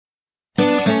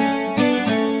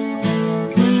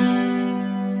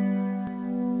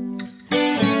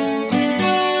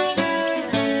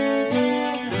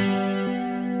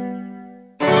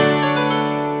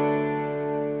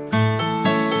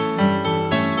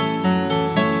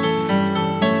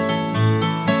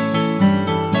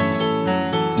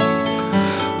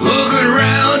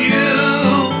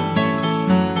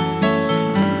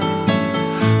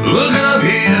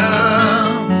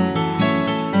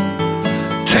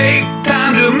Take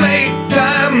time to make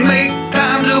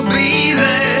time to be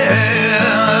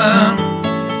there.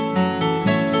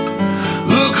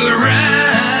 Look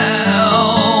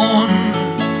around,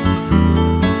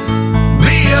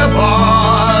 be a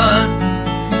part.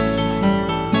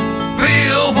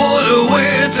 Feel for the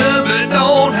winter, but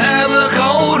don't have a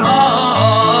cold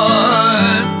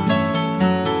heart.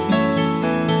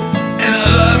 And I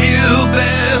love you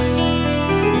best.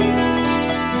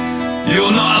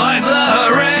 You're not like the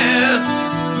rest.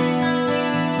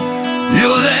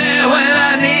 You're there when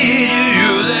I need you.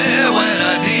 You're there when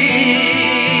I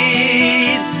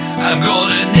need. I'm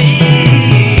gonna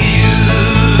need you.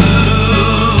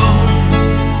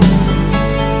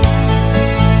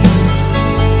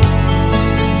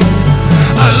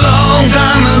 A long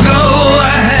time ago, I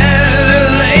had a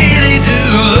lady to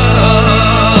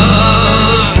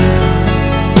love.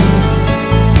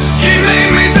 She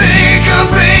made me think of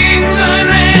things I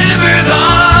never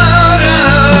thought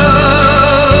of.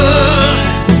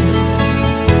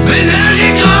 But now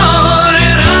she's gone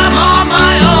and I'm on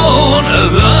my own. A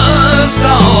love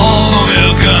song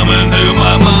is coming to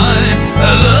my mind.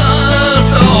 A love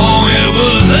song, it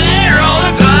was there all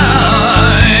the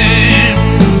time.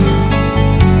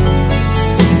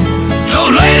 So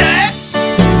lady,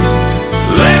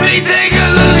 let me take a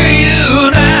look at you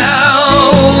now.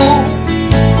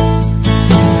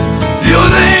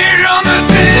 You're there on the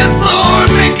 10th floor,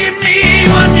 making me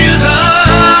want you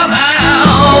somehow.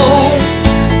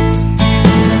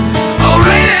 Oh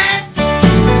lady,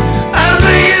 I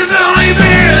think it's only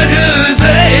fair to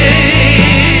say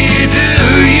to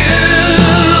you,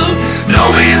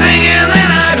 don't be thinking that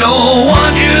I don't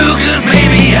want you, 'cause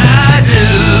maybe I do.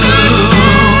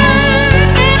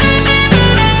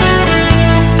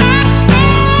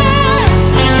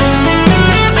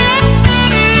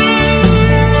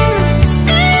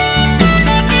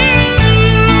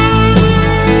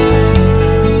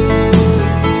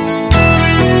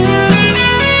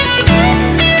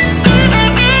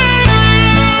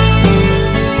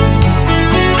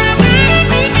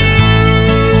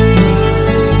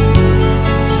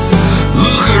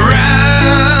 Look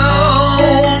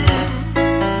around,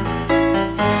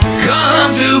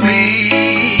 come to me.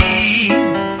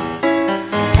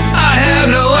 I have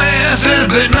no answers,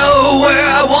 but know where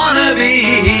I wanna be.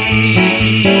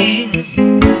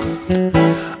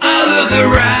 I look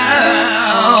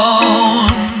around,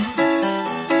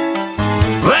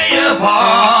 play a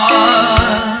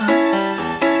part.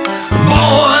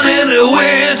 Born in the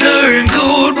winter and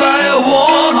cooled by a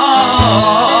warm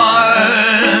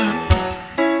heart.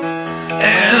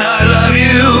 And I love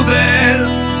you best.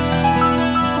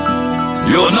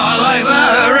 You're not like the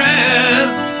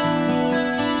rest.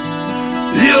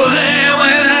 You're there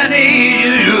when I need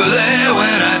you. You're there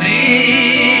when I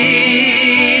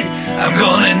need. I'm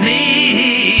gonna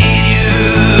need you.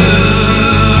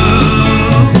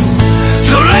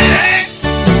 So lady,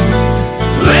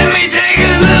 let me take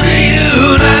a look at you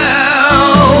now.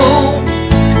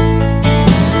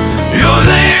 You're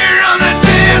there on the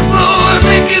 10th floor,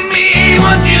 making me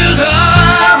want you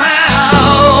somehow.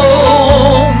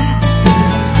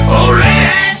 Oh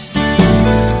lady,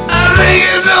 I think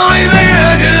it's only fair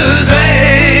to say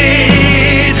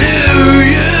to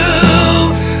you,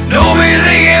 don't be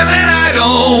thinking that I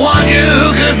don't want you.